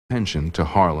attention to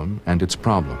Harlem and its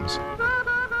problems.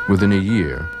 Within a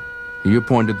year, he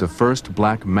appointed the first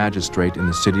black magistrate in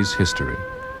the city's history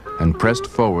and pressed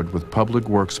forward with public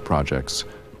works projects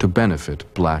to benefit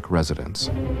black residents.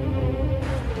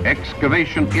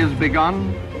 Excavation is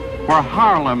begun for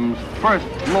Harlem's first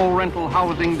low-rental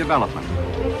housing development.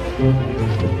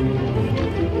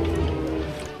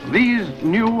 These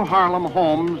new Harlem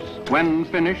homes, when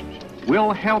finished,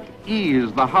 will help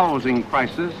ease the housing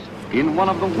crisis in one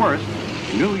of the worst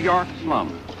New York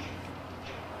slums.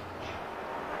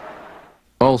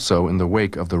 Also, in the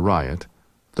wake of the riot,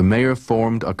 the mayor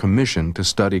formed a commission to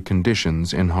study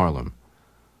conditions in Harlem.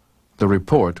 The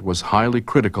report was highly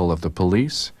critical of the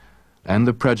police and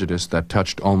the prejudice that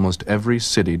touched almost every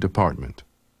city department.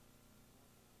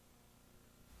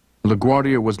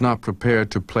 LaGuardia was not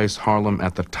prepared to place Harlem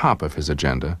at the top of his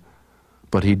agenda,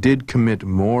 but he did commit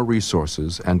more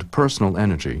resources and personal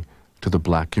energy to the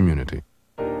black community.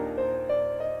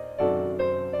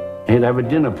 He'd have a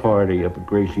dinner party up at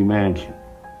Gracie Mansion,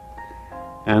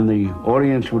 and the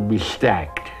audience would be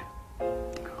stacked,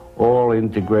 all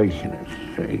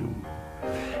integrationists,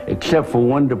 except for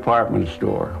one department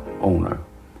store owner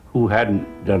who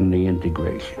hadn't done the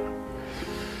integration.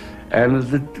 And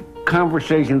the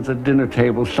conversations at dinner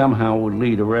table somehow would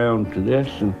lead around to this,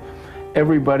 and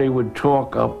everybody would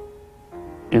talk up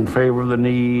in favor of the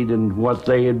need and what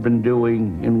they had been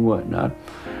doing and whatnot.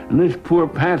 And this poor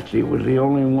Patsy was the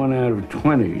only one out of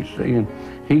 20, and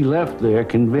he left there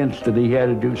convinced that he had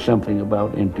to do something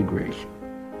about integration.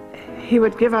 He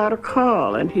would give out a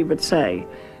call and he would say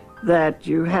that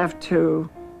you have to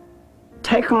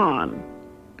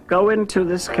go into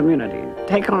this community,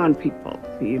 take on people.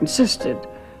 He insisted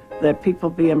that people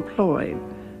be employed.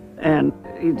 And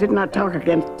he did not talk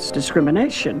against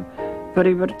discrimination, but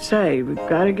he would say, we've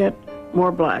got to get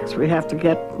more blacks, we have to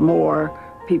get more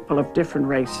people of different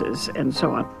races, and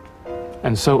so on.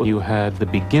 And so you had the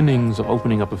beginnings of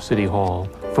opening up of City Hall,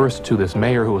 first to this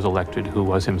mayor who was elected, who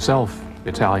was himself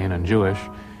Italian and Jewish,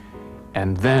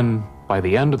 and then, by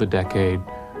the end of the decade,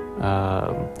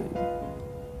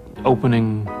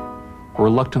 opening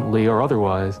reluctantly or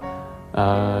otherwise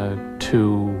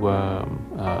to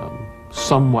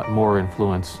somewhat more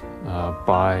influence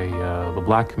by the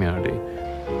black community.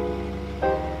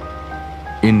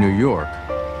 In New York,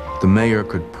 the mayor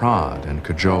could prod and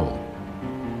cajole,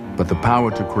 but the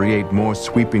power to create more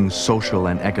sweeping social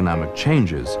and economic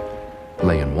changes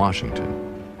lay in Washington.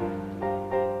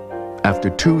 After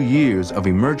 2 years of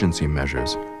emergency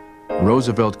measures,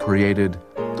 Roosevelt created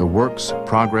the Works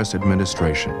Progress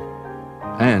Administration,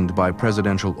 and by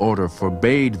presidential order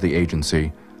forbade the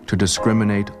agency to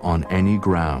discriminate on any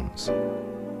grounds.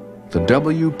 The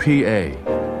WPA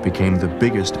became the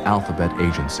biggest alphabet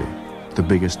agency, the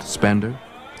biggest spender,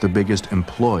 the biggest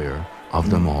employer of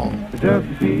them all.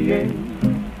 WPA,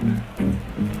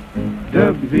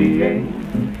 WPA,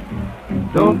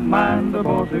 don't mind the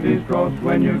boss if he's cross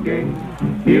when you're gay.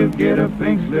 He'll get a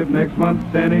pink slip next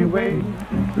month anyway.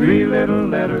 3 little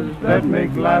letters that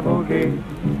make life okay.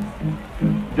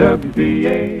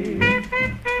 WPA.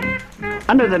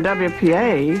 Under the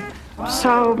WPA,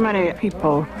 so many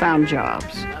people found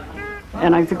jobs.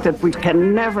 And I think that we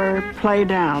can never play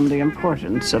down the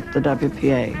importance of the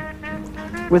WPA.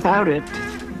 Without it,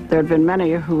 there had been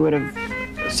many who would have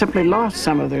simply lost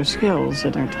some of their skills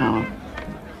and their talent.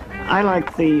 I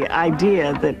like the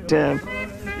idea that,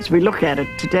 as we look at it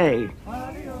today,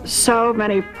 so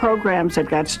many programs that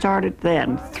got started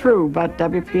then through but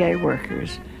WPA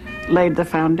workers laid the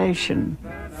foundation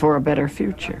for a better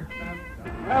future.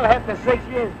 Well, after 6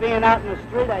 years being out in the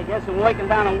street, I guess, and working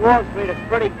down on Wall Street, it's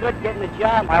pretty good getting a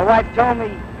job. My wife told me,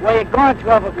 where you going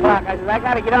 12 o'clock? I said, I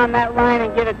got to get on that line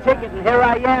and get a ticket, and here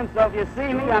I am. So if you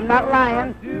see me, I'm not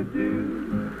lying.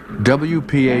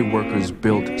 WPA workers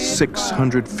built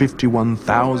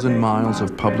 651,000 miles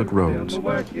of public roads,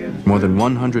 more than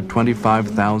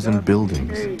 125,000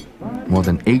 buildings, more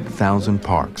than 8,000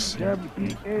 parks.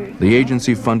 The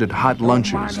agency funded hot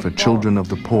lunches for children of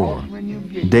the poor,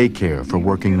 daycare for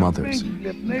working mothers,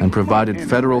 and provided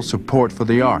federal support for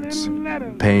the arts,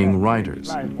 paying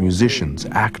writers, musicians,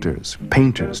 actors,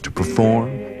 painters to perform,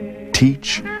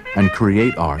 teach, and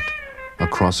create art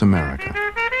across America.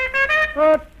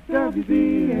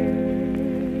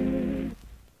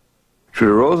 Through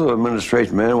the Roosevelt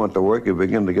administration, man went to work, he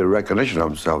began to get recognition of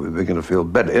himself. He began to feel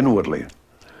better inwardly.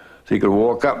 So he could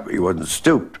walk up. He wasn't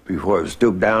stooped. Before he was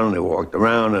stooped down, and he walked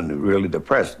around and really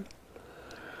depressed.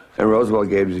 And Roosevelt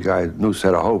gave these guys a new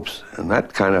set of hopes, and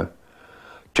that kind of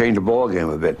changed the ball game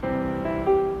a bit.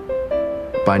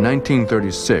 By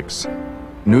 1936,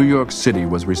 New York City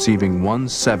was receiving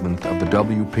 1/7 of the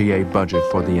WPA budget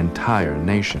for the entire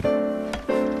nation.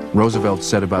 Roosevelt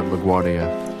said about LaGuardia,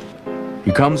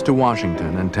 "He comes to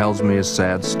Washington and tells me a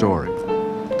sad story.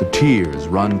 The tears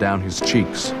run down his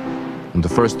cheeks, and the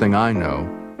first thing I know,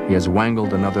 he has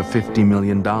wangled another $50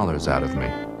 million out of me."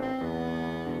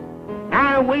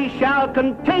 And we shall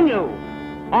continue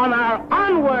on our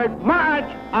onward march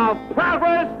of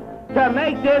progress to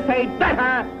make this a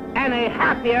better and a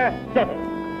happier city.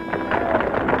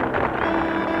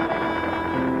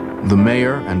 The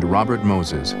mayor and Robert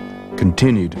Moses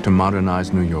continued to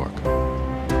modernize New York.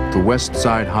 The West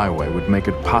Side Highway would make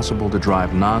it possible to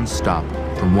drive non-stop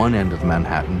from one end of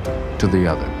Manhattan to the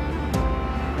other.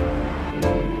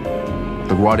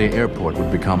 LaGuardia Airport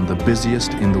would become the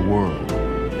busiest in the world,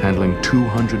 handling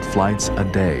 200 flights a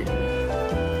day.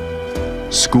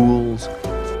 Schools,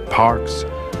 parks,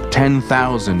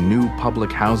 10,000 new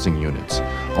public housing units,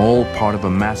 all part of a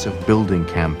massive building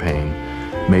campaign,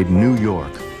 made New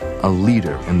York a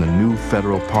leader in the new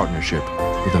federal partnership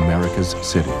with America's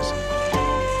cities.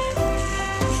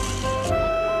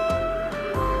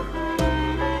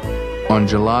 On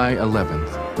July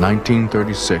 11th,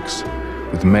 1936,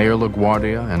 with Mayor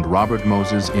LaGuardia and Robert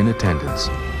Moses in attendance,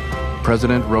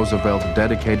 President Roosevelt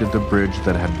dedicated the bridge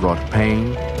that had brought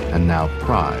pain and now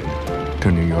pride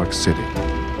to New York City.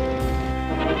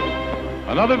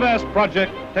 Another vast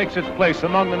project takes its place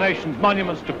among the nation's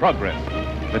monuments to progress.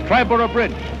 The Triborough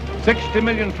Bridge,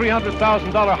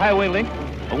 $60,300,000 highway link,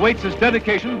 awaits its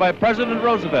dedication by President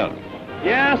Roosevelt.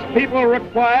 Yes, people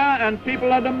require and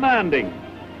people are demanding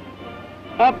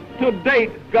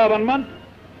up-to-date government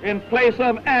in place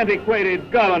of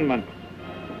antiquated government,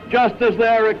 just as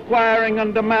they're requiring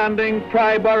and demanding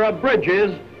Triborough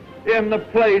bridges in the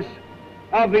place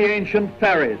of the ancient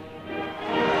ferries.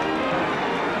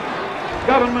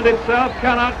 Government itself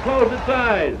cannot close its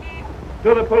eyes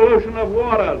to the pollution of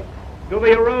waters, to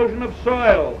the erosion of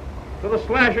soil, to the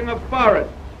slashing of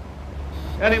forests,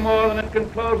 any more than it can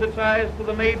close its eyes to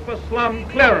the need for slum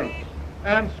clearance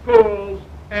and schools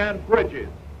and bridges.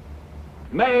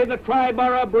 May the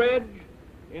Triborough Bridge,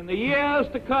 in the years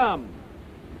to come,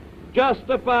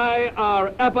 justify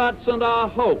our efforts and our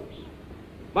hopes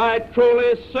by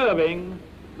truly serving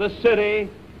the city,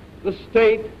 the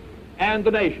state, and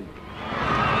the nation.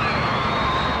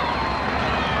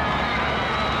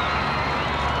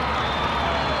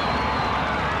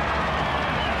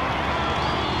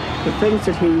 The things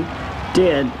that he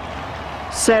did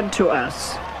said to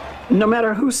us, no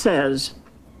matter who says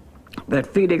that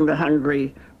feeding the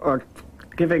hungry or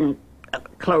giving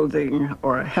clothing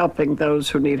or helping those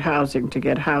who need housing to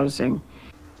get housing,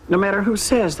 no matter who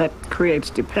says that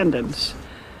creates dependence,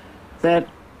 that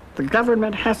the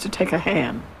government has to take a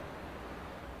hand.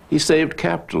 He saved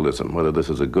capitalism. Whether this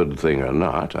is a good thing or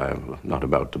not, I'm not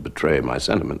about to betray my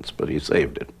sentiments, but he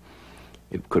saved it.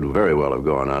 It could very well have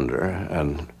gone under,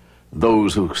 and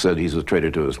those who said he's a traitor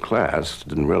to his class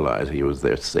didn't realize he was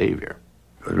their savior.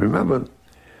 But remember,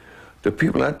 the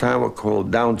people at that time were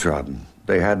called downtrodden.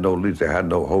 They had no lead, they had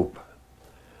no hope.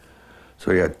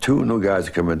 So you had two new guys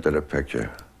come into the picture,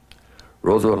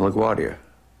 Roosevelt and LaGuardia.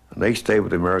 And they stayed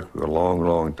with America for a long,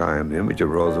 long time. The image of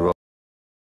Roosevelt